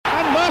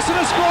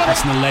Arsenal squad.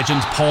 Arsenal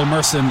legends Paul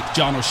Merson,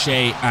 John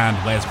O'Shea and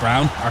Wes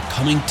Brown are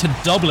coming to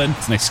Dublin.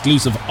 It's an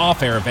exclusive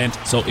off-air event,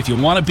 so if you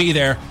want to be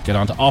there, get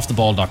on to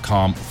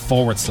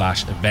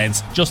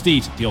offtheball.com/events. Just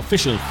Eat, the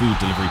official food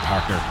delivery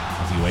partner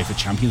of the UEFA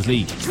Champions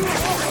League.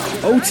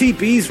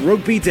 OTB's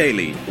Rugby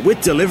Daily with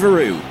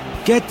Deliveroo.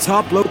 Get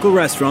top local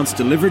restaurants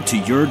delivered to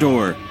your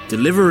door.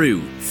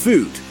 Deliveroo.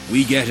 Food.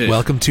 We get it.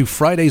 Welcome to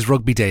Friday's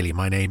Rugby Daily.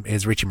 My name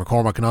is Richie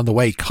McCormack, and on the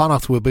way,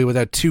 Connacht will be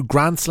without two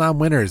Grand Slam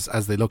winners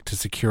as they look to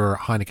secure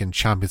Heineken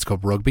Champions Cup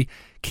Rugby.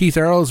 Keith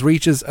Earls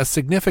reaches a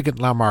significant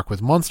landmark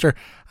with Munster,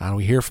 and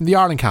we hear from the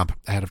Ireland camp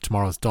ahead of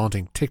tomorrow's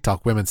daunting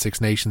TikTok Women's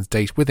Six Nations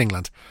date with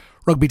England.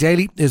 Rugby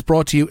Daily is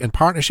brought to you in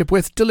partnership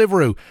with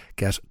Deliveroo.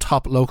 Get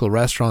top local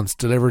restaurants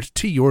delivered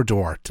to your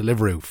door.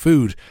 Deliveroo.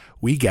 Food.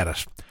 We get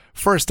it.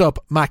 First up,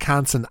 Aki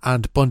Hansen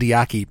and Bundee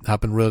Aki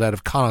have been ruled out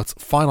of Connacht's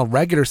final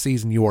regular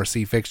season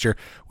URC fixture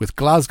with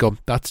Glasgow.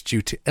 That's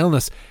due to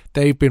illness.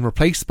 They've been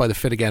replaced by the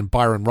fit again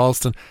Byron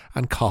Ralston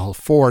and Cathal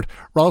Ford.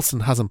 Ralston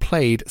hasn't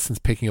played since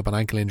picking up an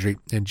ankle injury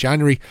in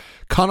January.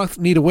 Connacht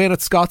need a win at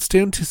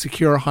Scottstown to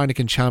secure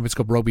Heineken Champions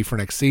Cup Rugby for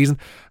next season,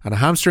 and a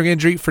hamstring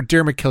injury for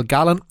Diarmuid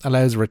Kilgallen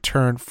allows a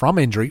return from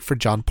injury for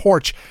John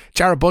Porch.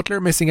 Jarrod Butler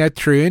missing out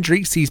through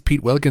injury sees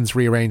Pete Wilkins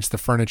rearrange the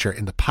furniture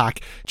in the pack.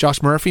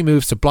 Josh Murphy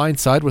moves to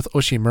blindside with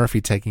Oisin Murphy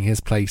taking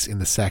his place in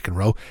the second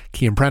row.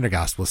 Cian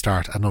Prendergast will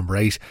start at number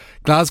 8.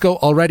 Glasgow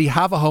already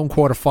have a home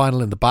quarter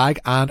final in the bag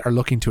and are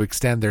looking to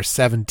extend their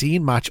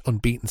 17-match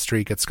unbeaten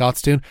streak at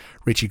Scottstown.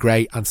 Richie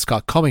Gray and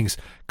Scott Cummings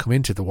come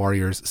into the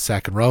Warriors'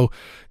 second row.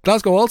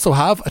 Glasgow also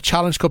have a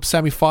Challenge Cup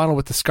semi-final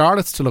with the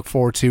Scarlets to look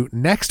forward to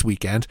next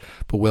weekend,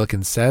 but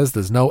Wilkins says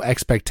there's no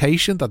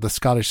expectation that the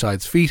Scottish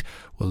side's feet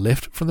will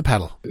lift from the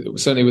pedal.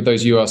 Certainly with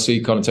those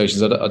URC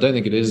connotations, I don't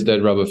think it is a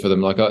dead rubber for them.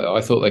 Like I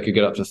thought they could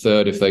get up to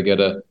third if they get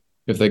a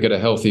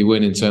healthy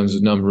win in terms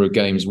of number of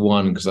games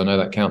won, because I know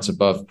that counts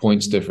above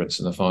points difference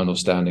in the final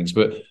standings.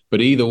 But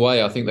either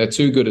way, I think they're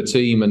too good a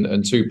team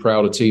and too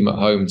proud a team at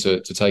home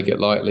to take it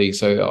lightly.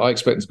 So I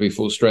expect them to be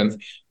full strength,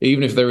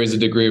 even if there is a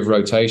degree of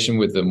rotation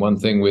with them. One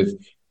thing with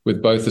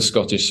both the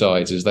Scottish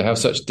sides is they have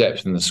such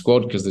depth in the squad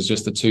because there's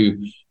just the two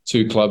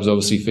clubs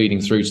obviously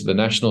feeding through to the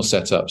national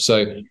setup.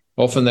 So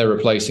often they're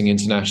replacing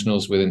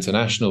internationals with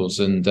internationals,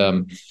 and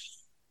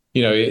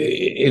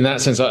in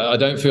that sense, I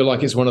don't feel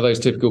like it's one of those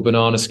typical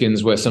banana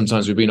skins where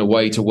sometimes we've been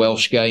away to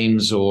Welsh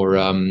games or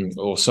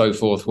so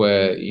forth,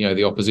 where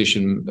the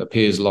opposition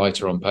appears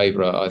lighter on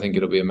paper. I think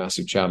it'll be a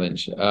massive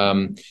challenge.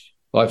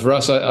 Like for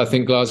us, I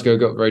think Glasgow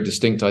got a very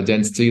distinct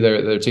identity.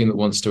 They're a team that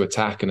wants to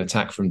attack and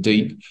attack from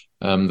deep.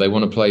 They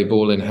want to play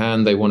ball in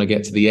hand. They want to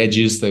get to the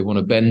edges. They want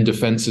to bend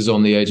defences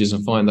on the edges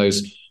and find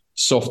those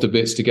softer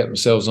bits to get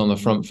themselves on the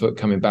front foot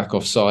coming back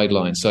off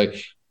sideline. So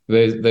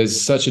there's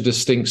such a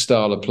distinct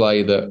style of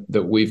play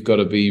that we've got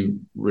to be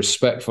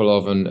respectful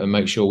of and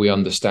make sure we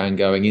understand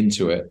going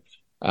into it.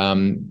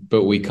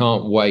 But we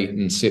can't wait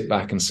and sit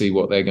back and see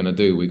what they're going to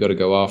do. We've got to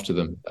go after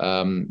them.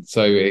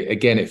 So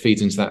again, it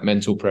feeds into that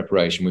mental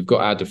preparation. We've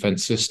got our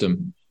defence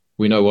system.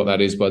 We know what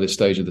that is by this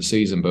stage of the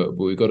season, but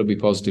we've got to be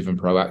positive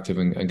and proactive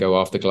and go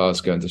after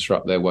Glasgow and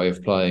disrupt their way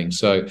of playing.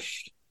 So,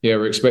 yeah,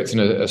 we're expecting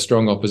a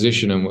strong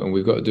opposition and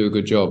we've got to do a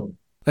good job.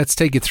 Let's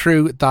take you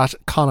through that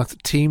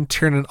Connacht team.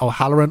 Tiernan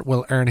O'Halloran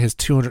will earn his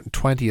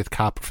 220th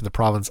cap for the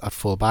province at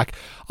full-back.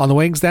 On the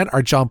wings then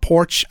are John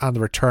Porch and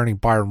the returning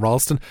Byron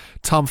Ralston.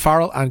 Tom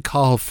Farrell and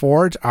Cathal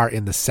Ford are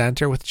in the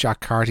centre, with Jack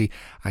Carty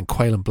and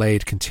Quaylen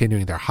Blade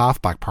continuing their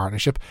half-back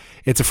partnership.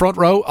 It's a front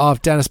row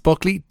of Dennis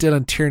Buckley,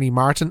 Dylan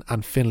Tierney-Martin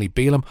and Finlay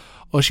Beelum.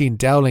 Oisin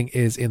Dowling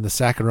is in the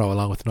second row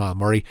along with Niall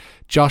Murray.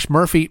 Josh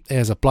Murphy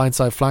is a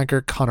blindside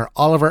flanker. Conor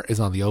Oliver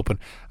is on the open.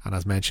 And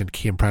as mentioned,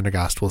 Cian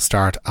Prendergast will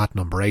start at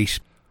number 8.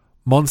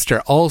 Munster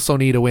also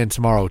need a win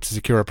tomorrow to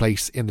secure a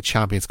place in the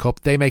Champions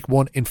Cup. They make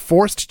one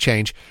enforced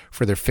change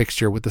for their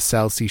fixture with the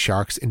South Sea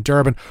Sharks in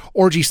Durban.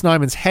 Orgy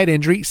Snyman's head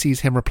injury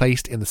sees him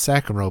replaced in the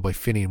second row by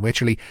Finian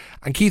Wycherley,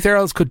 and Keith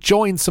Earls could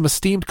join some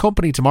esteemed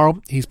company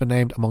tomorrow. He's been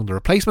named among the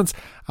replacements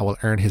and will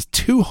earn his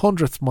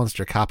 200th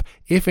Munster cap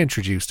if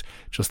introduced,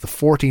 just the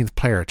 14th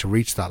player to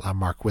reach that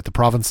landmark with the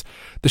province.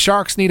 The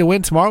Sharks need a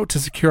win tomorrow to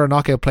secure a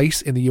knockout place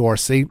in the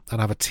URC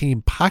and have a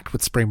team packed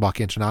with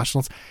Springbok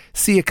internationals.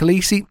 Sia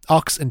Khaleesi,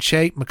 Ox and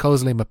Shea,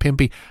 Macaulay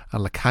Mapimpi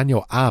and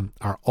Lacanio Am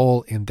are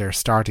all in their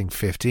starting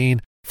 15.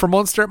 For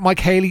Munster, Mike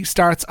Haley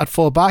starts at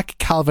full back.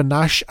 Calvin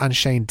Nash and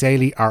Shane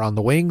Daly are on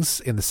the wings.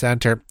 In the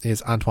centre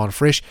is Antoine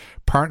Frisch,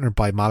 partnered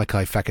by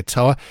Malachi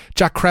Fekitoa.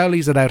 Jack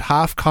Crowley's at out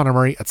half, Conor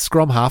Murray at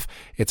scrum half.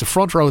 It's a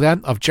front row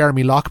then of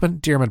Jeremy Lockman,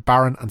 Diarmuid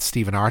Barron and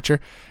Stephen Archer.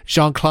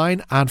 Jean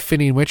Klein and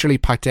Finian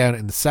Wycherley packed down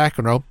in the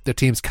second row. The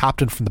team's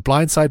captained from the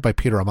blind side by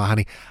Peter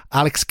O'Mahony.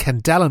 Alex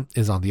Kendellen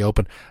is on the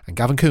open and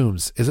Gavin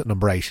Coombs is at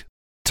number 8.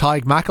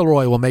 Tyg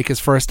McIlroy will make his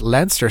first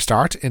Leinster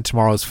start in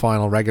tomorrow's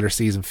final regular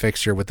season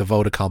fixture with the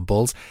Vodacom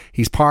Bulls.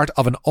 He's part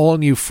of an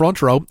all-new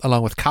front row,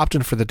 along with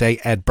captain for the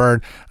day Ed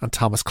Byrne and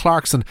Thomas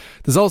Clarkson.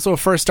 There's also a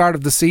first start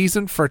of the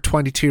season for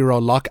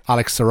 22-year-old lock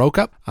Alex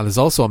Soroka, and there's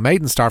also a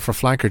maiden start for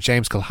flanker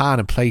James Culhane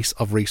in place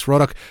of Rhys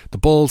Ruddock. The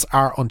Bulls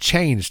are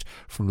unchanged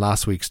from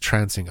last week's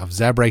trouncing of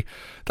Zebre.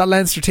 That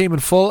Leinster team in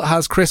full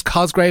has Chris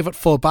Cosgrave at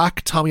full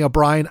back, Tommy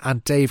O'Brien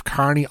and Dave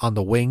Carney on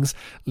the wings.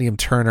 Liam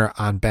Turner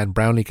and Ben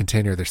Brownlee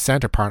continue their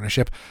centre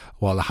partnership,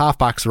 while the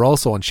halfbacks are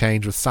also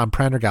unchanged with Sam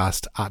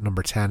Prendergast at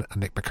number 10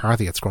 and Nick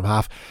McCarthy at scrum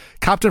half.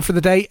 Captain for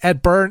the day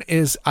Ed Byrne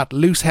is at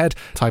loose head.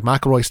 Tyg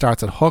McIlroy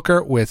starts at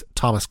hooker with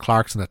Thomas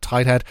Clarkson at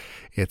tight head.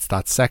 It's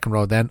that second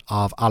row then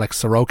of Alex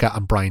Soroka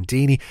and Brian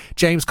Deeney.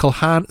 James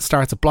Culhane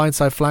starts at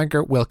blindside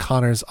flanker, Will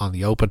Connors on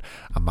the open,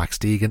 and Max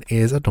Deegan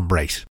is at number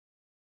 8.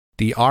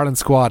 The Ireland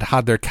squad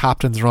had their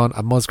captain's run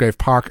at Musgrave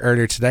Park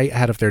earlier today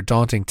ahead of their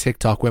daunting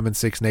TikTok Women's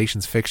Six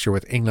Nations fixture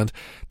with England.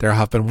 There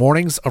have been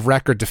warnings of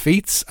record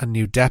defeats and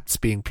new depths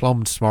being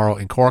plumbed tomorrow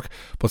in Cork,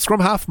 but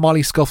scrum half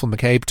Molly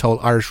Scufil-McCabe told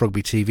Irish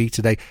Rugby TV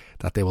today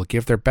that they will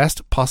give their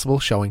best possible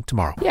showing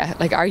tomorrow. Yeah,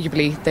 like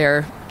arguably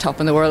they're top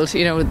in the world,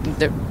 you know,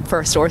 they're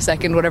first or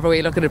second, whatever way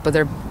you look at it, but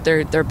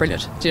they're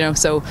brilliant, you know,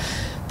 so,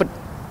 but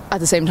at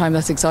the same time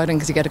that's exciting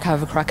because you get to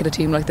have a crack at a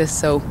team like this,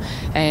 so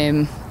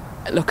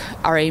look,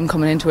 our aim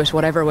coming into it,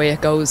 whatever way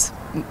it goes,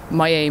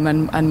 my aim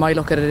and my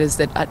look at it is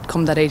that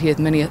come that 80th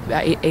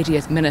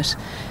minute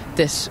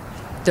that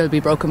there'll be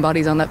broken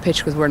bodies on that pitch,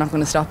 because we're not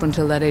going to stop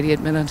until that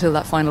 80th minute, until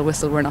that final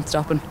whistle. We're not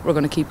stopping. We're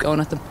going to keep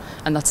going at them,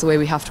 and that's the way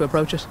we have to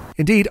approach it.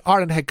 Indeed,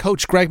 Ireland head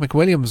coach Greg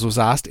McWilliams was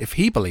asked if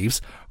he believes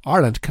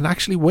Ireland can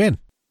actually win.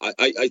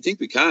 I think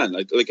we can.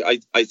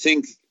 I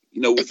think,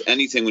 you know, with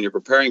anything, when you're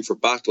preparing for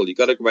battle, you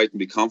got to go out and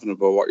be confident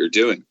about what you're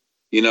doing.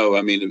 You know,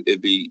 I mean,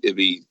 it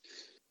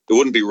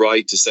wouldn't be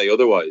right to say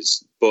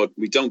otherwise, but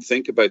we don't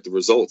think about the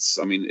results.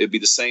 I mean, it'd be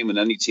the same in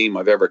any team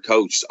I've ever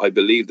coached. I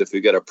believe that if we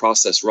get our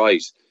process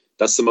right,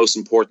 that's the most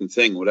important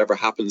thing. Whatever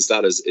happens,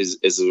 that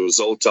is a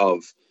result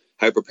of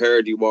how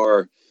prepared you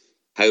are,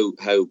 how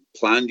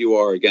planned you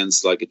are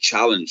against like a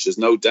challenge. There's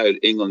no doubt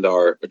England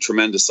are a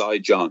tremendous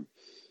side, John.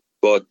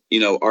 But, you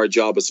know, our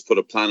job is to put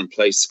a plan in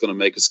place that's going to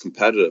make us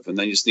competitive. And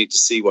then you just need to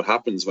see what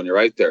happens when you're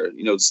out there.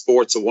 You know,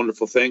 sport's a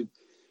wonderful thing.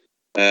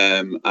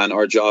 And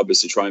our job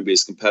is to try and be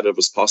as competitive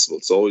as possible.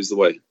 It's always the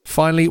way.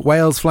 Finally,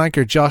 Wales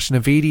flanker Josh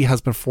Navidi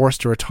has been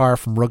forced to retire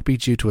from rugby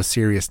due to a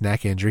serious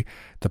neck injury.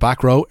 The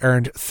back row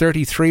earned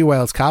 33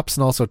 Wales caps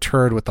and also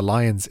toured with the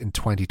Lions in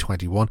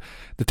 2021.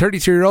 The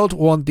 32-year-old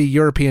won the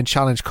European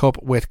Challenge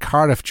Cup with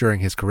Cardiff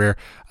during his career,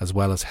 as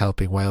well as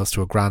helping Wales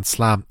to a Grand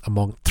Slam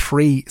among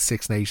 3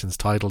 Six Nations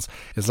titles.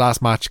 His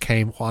last match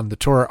came on the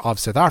tour of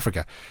South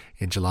Africa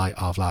in July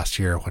of last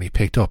year when he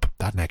picked up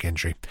that neck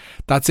injury.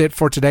 That's it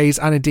for today's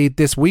and indeed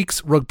this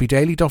week's Rugby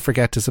Daily. Don't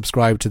forget to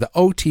subscribe to the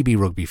OTB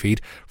Rugby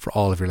feed for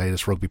all of your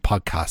latest rugby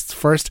podcasts.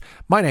 First,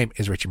 my name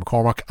is Richie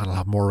McCormack and I'll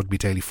have more Rugby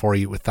Daily for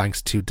you with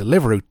thanks to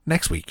Deliveroo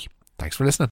next week. Thanks for listening.